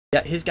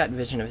Yeah, he's got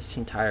vision of his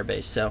entire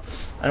base, so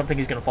I don't think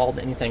he's going to fall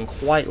to anything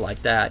quite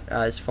like that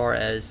as far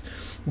as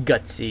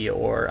gutsy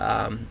or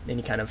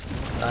any kind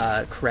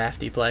of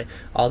crafty play.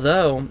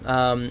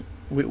 Although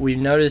we've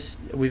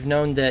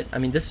known that. I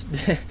mean, this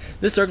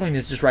this circling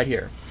is just right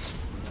here,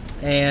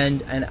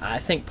 and I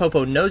think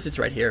Popo knows it's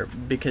right here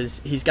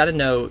because he's got to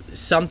know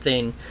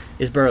something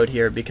is burrowed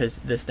here because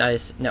this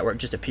nice network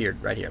just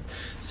appeared right here.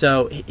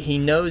 So he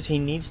knows he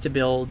needs to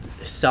build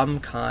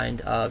some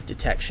kind of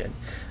detection.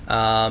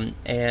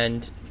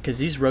 And because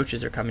these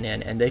roaches are coming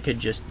in and they could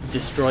just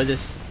destroy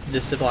this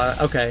supply.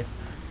 Okay,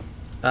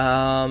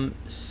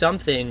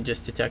 something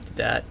just detected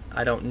that.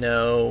 I don't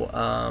know.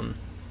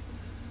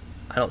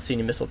 I don't see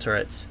any missile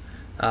turrets,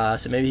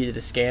 so maybe he did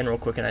a scan real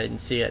quick and I didn't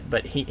see it.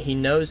 But he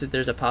knows that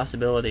there's a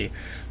possibility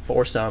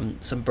for some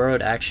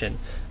burrowed action,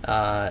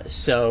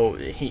 so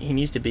he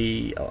needs to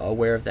be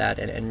aware of that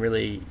and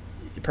really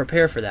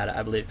prepare for that,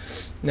 I believe.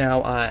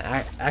 Now,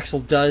 Axel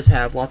does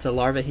have lots of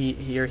larvae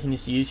here he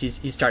needs to use.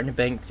 He's starting to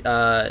bank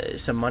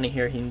some money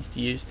here he needs to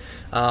use,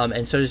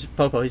 and so does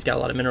Popo. He's got a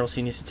lot of minerals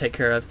he needs to take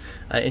care of.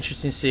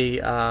 Interesting to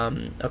see.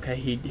 Okay,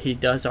 he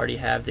does already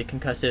have the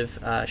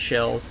concussive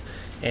shells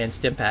and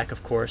stim pack,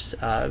 of course,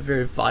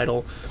 very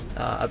vital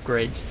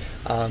upgrades.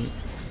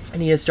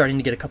 And he is starting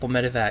to get a couple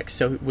medevacs,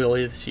 so we'll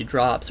either see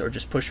drops or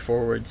just push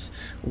forwards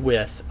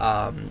with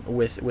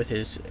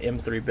his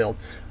M3 build.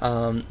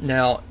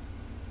 Now,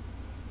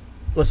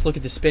 let's look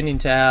at the spending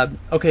tab.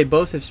 Okay,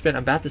 both have spent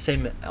about the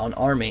same on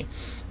army,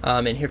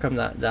 and here come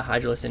the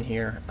Hydralisks in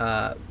here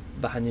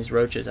behind these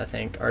roaches, I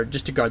think, or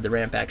just to guard the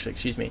ramp. Actually,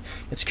 excuse me,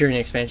 and security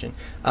and expansion.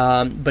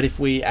 But if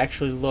we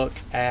actually look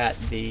at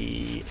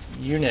the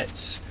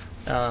units,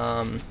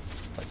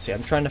 let's see.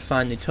 I'm trying to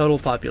find the total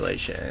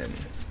population.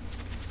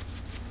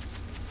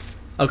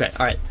 Okay,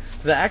 all right.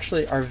 So they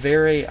actually are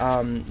very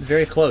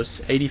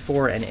close,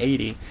 84 and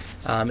 80.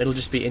 It'll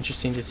just be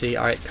interesting to see.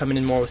 All right, coming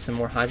in more with some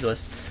more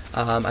Hydralisks.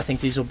 I think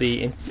these will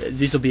be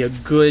a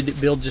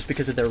good build just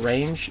because of their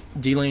range,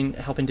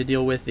 helping to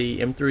deal with the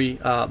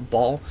M3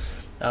 ball,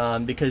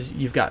 because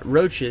you've got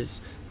roaches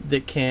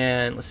that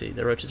can. Let's see,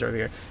 the roaches are over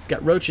here. You've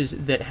got roaches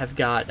that have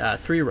got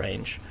 3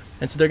 range,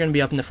 and so they're going to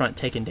be up in the front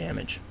taking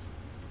damage.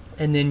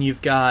 And then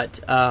you've got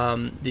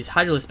these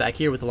Hydralisks back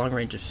here with a long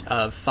range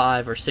of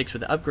 5 or 6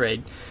 with the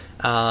upgrade.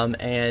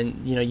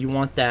 And you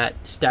want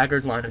that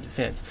staggered line of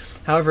defense.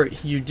 However,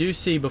 you do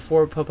see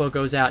before Popo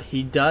goes out,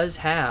 he does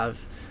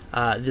have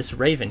this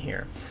Raven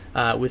here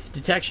with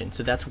detection,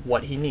 so that's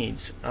what he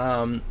needs.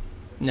 Now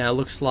it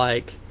looks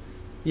like,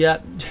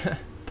 yep,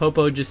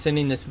 Popo just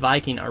sending this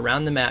Viking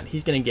around the map.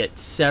 He's going to get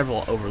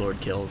several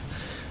Overlord kills,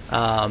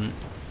 and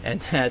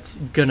that's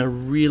going to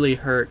really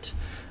hurt.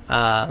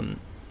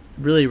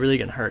 Really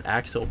going to hurt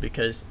Axel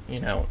because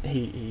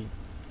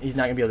he's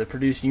not going to be able to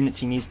produce units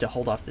he needs to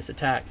hold off this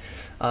attack.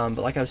 But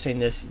like I was saying,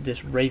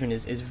 this Raven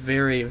is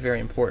very, very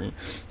important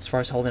as far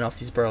as holding off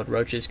these burrowed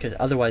roaches, because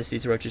otherwise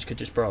these roaches could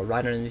just burrow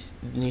right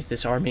underneath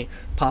this army,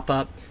 pop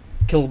up,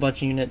 kill a bunch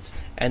of units,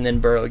 and then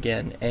burrow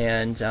again.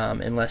 And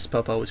unless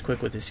Popo was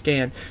quick with his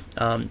scan,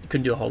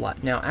 couldn't do a whole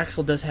lot. Now,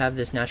 Axel does have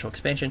this natural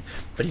expansion,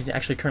 but he's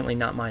actually currently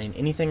not mining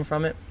anything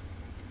from it.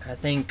 I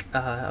think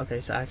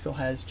okay, so Axel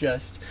has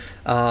just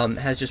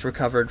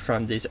recovered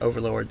from these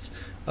overlords.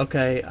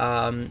 Okay,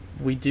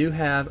 we do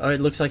have. Oh, it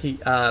looks like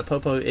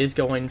Popo is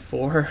going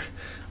for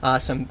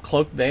some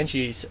cloaked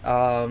banshees.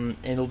 And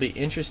it'll be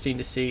interesting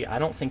to see. I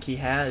don't think he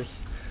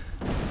has.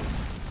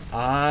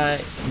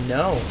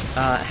 No,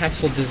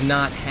 Axel does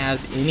not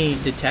have any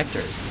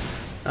detectors.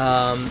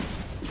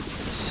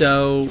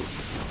 So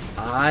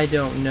I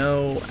don't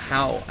know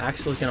how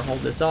Axel is going to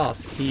hold this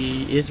off.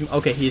 He is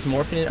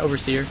morphing an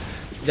Overseer.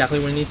 Exactly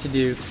what he needs to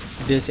do.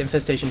 This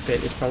infestation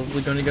pit is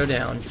probably going to go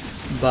down,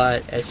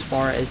 but as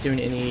far as doing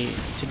any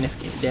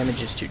significant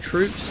damages to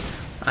troops,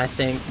 I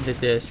think that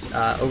this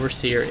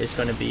Overseer is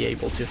going to be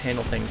able to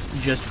handle things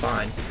just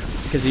fine,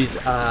 because these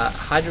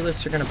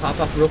Hydralisks are going to pop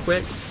up real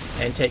quick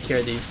and take care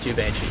of these 2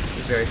 Banshees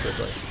very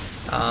quickly.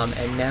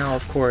 And now,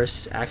 of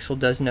course, Axel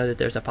does know that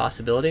there's a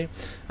possibility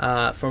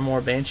for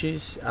more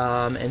Banshees,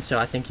 and so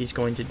I think he's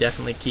going to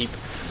definitely keep.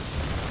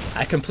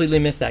 I completely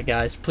missed that,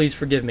 guys. Please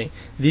forgive me.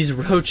 These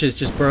roaches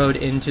just burrowed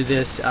into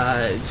this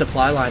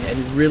supply line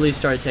and really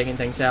started taking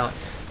things out.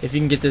 If you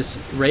can get this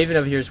Raven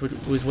over here,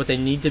 was what they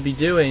need to be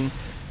doing,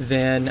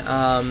 then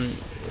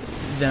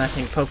I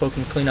think Popo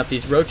can clean up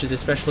these roaches,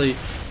 especially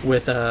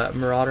with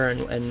Marauder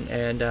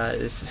and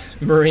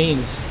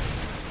Marines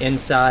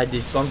inside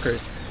these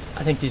bunkers.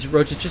 I think these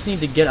roaches just need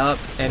to get up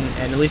and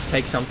at least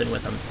take something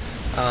with them.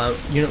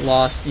 Unit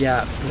lost,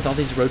 yeah, with all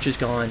these roaches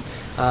gone.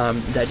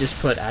 That just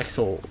put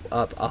Axel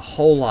up a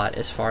whole lot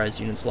as far as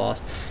units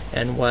lost,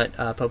 and what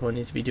Popo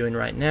needs to be doing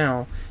right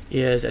now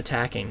is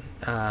attacking,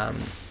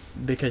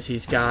 because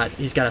he's got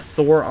a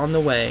Thor on the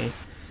way,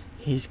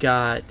 he's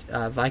got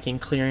Viking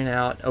clearing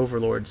out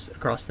overlords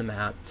across the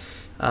map.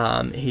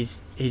 He's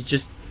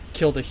just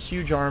killed a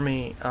huge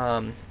army,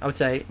 I would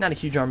say not a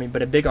huge army,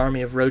 but a big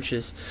army of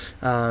roaches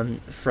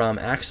from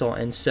Axel,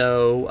 and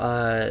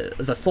so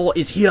the Thor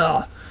is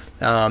here.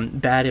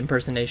 Bad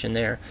impersonation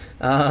there.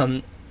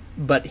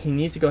 but he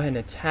needs to go ahead and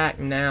attack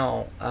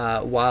now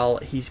while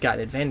he's got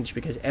an advantage,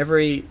 because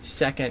every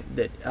second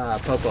that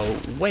Popo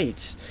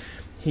waits,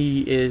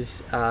 he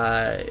is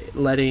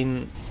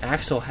letting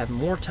Axel have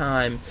more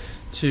time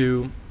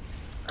to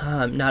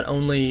not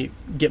only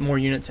get more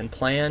units and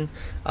plan,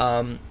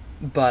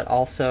 but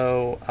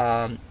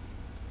also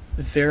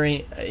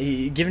giving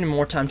him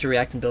more time to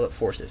react and build up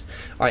forces.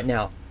 All right,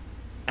 now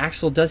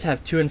Axel does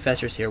have 2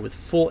 infestors here with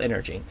full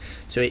energy,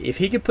 so if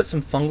he could put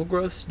some fungal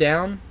growths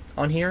down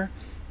on here,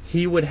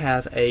 he would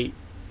have a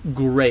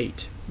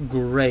great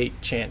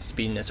chance to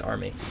beat this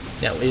army.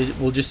 Now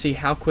we'll just see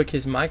how quick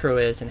his micro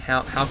is and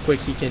how quick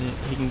he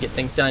can get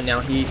things done. Now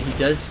he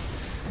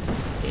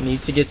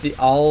needs to get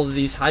all of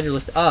these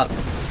hydralisks up,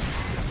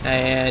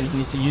 and he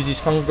needs to use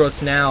these fungal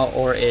growths now,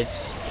 or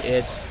it's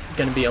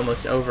going to be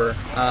almost over.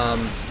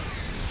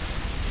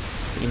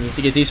 He needs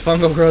to get these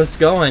fungal growths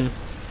going,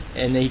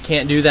 and he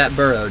can't do that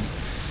burrowed.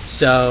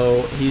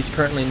 So he's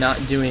currently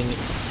not doing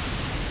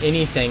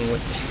anything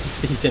with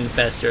these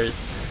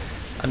infestors.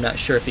 I'm not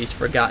sure if he's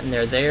forgotten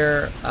they're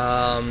there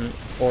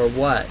or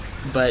what,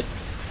 but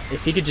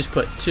if he could just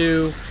put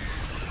 2,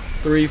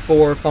 3,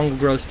 4 fungal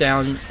growths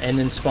down and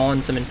then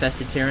spawn some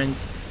infested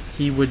Terrans,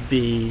 he would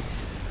be,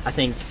 I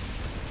think,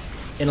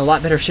 in a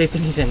lot better shape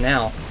than he's in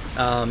now.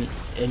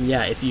 And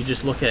yeah, if you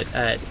just look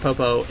at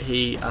Popo,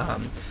 he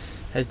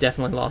has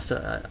definitely lost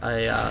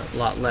a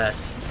lot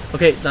less.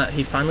 Okay,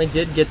 he finally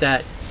did get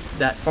that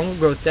fungal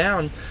growth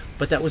down,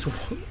 but that was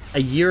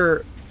a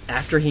year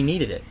after he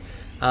needed it.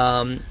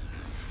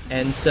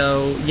 And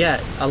so,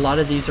 yeah, a lot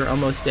of these are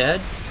almost dead,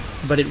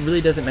 but it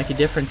really doesn't make a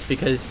difference,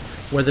 because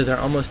whether they're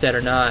almost dead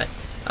or not,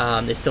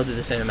 they still do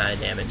the same amount of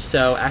damage.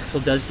 So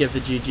Axel does give the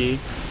GG.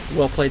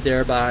 Well played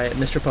there by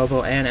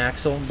MrPopo and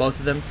Axel, both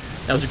of them.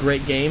 That was a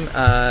great game.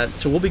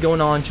 So we'll be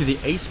going on to the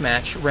ace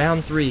match,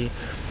 round 3,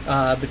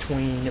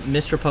 between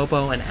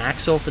MrPopo and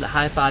Axel for the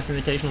High Five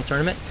Invitational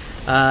Tournament.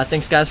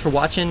 Thanks, guys, for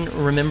watching.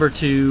 Remember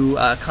to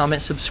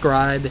comment,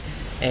 subscribe,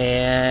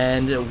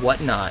 and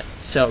whatnot.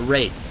 So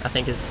rate, I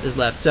think, is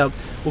left. So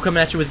we'll come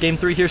at you with game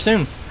 3 here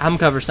soon. I'm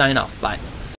Cover, signing off. Bye.